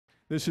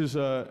This is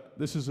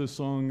a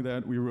song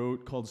that we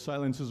wrote called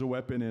 "Silence is a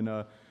Weapon," and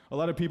a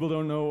lot of people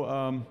don't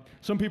know.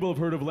 Some people have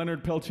heard of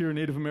Leonard Peltier,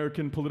 Native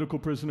American political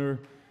prisoner,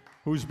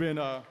 who's been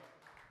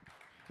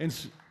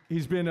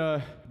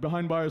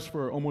behind bars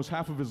for almost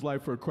half of his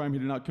life for a crime he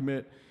did not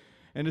commit.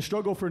 And the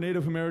struggle for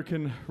Native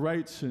American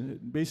rights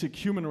and basic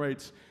human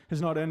rights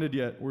has not ended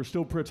yet. We're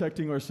still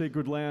protecting our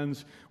sacred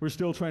lands. We're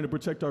still trying to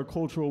protect our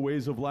cultural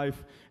ways of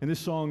life. And this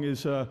song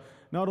is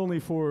not only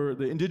for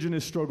the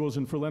indigenous struggles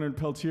and for Leonard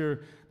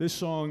Peltier, this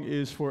song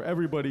is for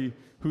everybody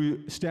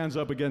who stands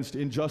up against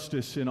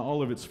injustice in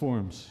all of its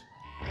forms.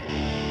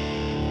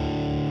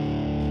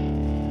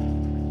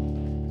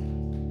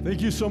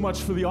 Thank you so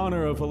much for the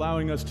honor of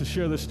allowing us to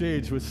share the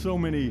stage with so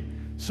many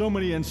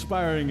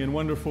inspiring and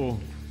wonderful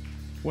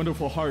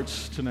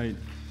hearts tonight.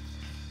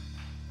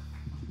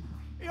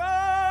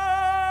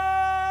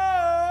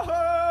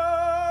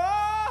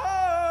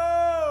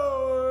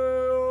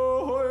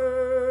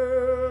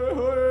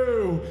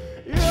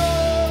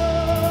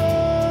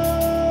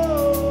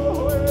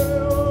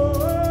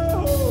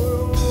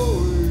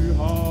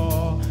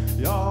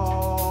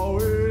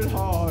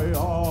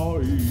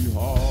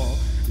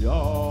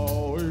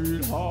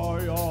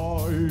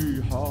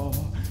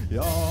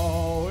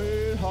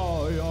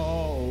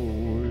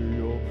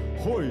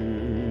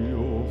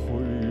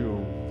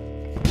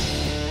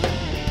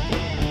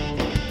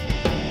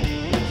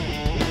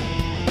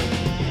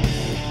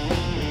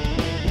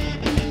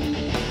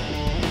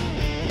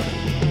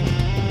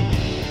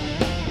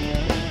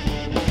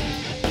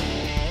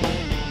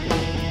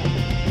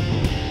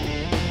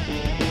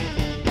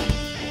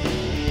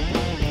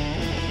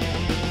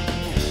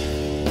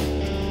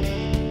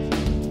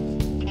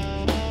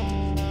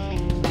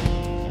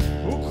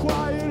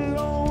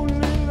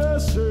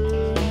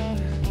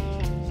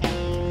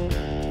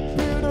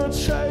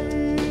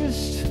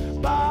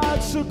 Chased by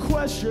the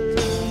question,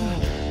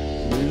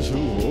 is a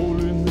hole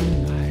in the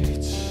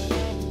night,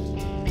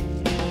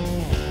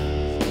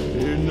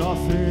 and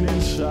nothing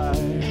inside.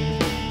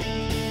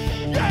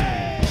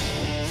 Yeah!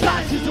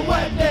 Science is a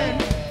weapon,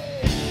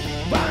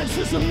 violence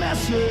is a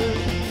message.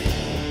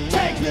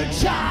 Take the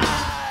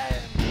time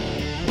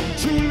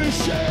to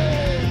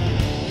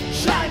listen.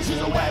 Science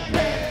is a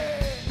weapon,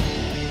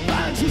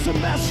 violence is a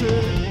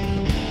message.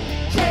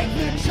 Take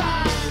the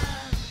time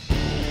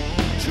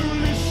to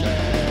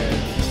listen.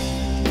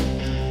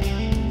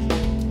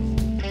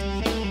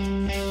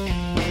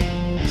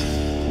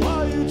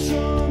 While you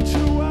turn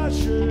to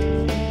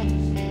ashes,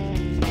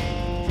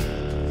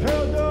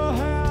 held the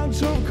hands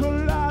of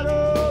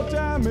collateral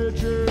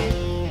damages.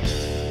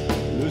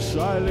 The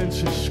silence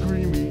is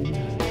screaming,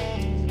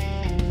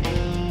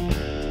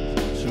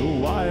 so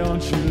why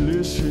aren't you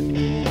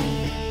listening?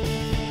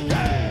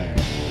 Yeah!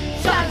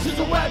 Silence is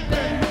a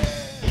weapon,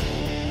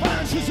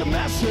 violence is a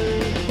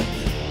message.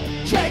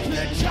 Take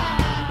the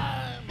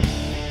time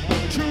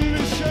to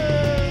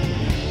listen.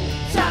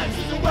 Silence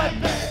is a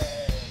weapon,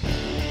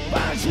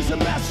 violence is a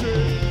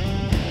message.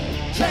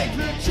 Take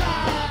the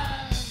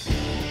time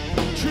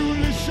to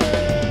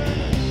listen.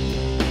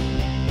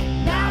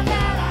 Now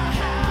that I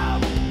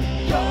have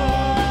your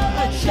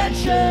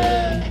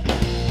attention,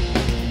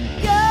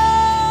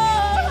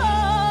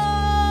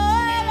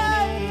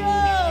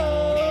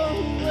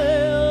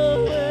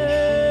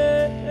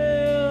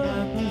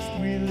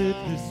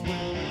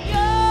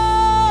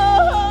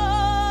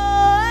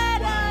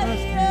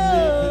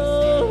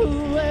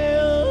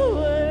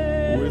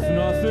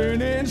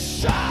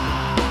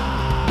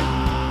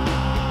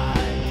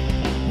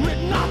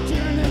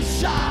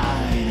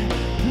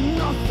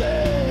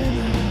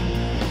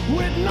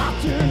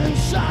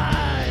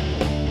 inside,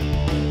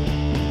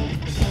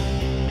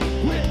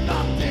 with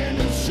nothing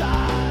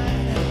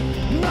inside,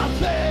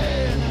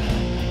 nothing,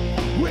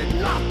 with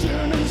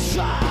nothing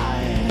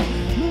inside,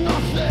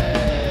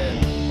 nothing.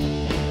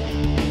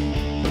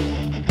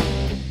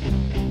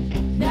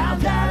 Now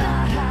that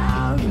I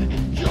have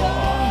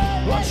your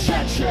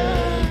attention,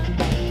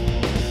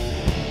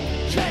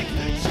 take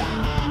the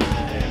time,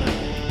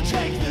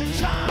 take the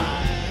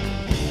time,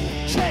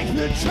 take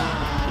the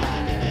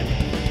time,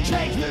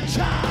 take the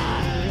time.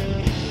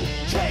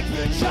 Take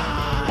the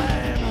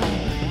time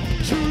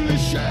to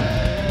listen.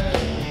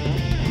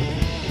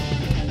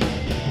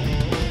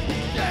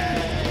 Yeah.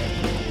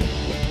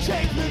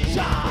 Take the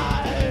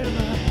time.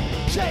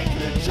 Take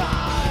the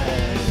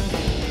time.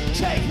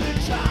 Take the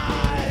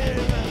time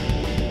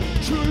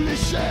to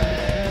listen.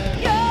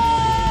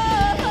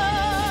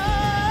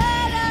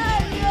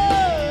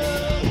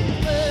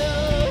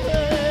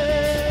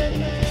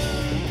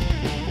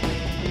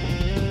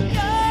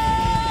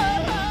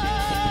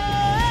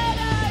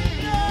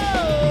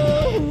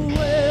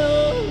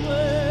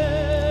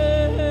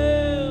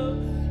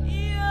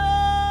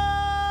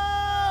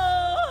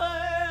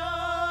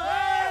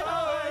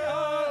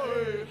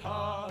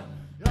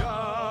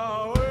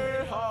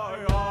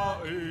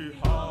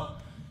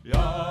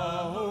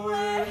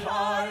 Yahweh,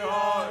 hi,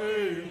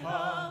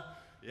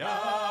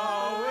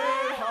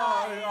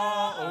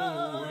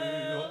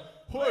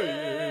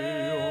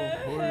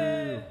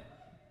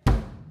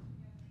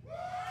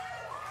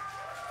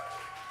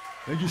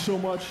 Thank you so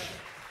much.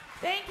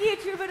 Thank you,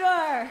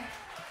 Troubadour.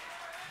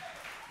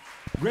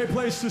 Great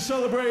place to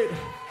celebrate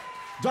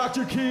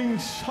Dr.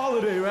 King's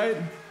holiday, right?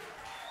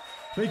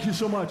 Thank you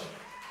so much.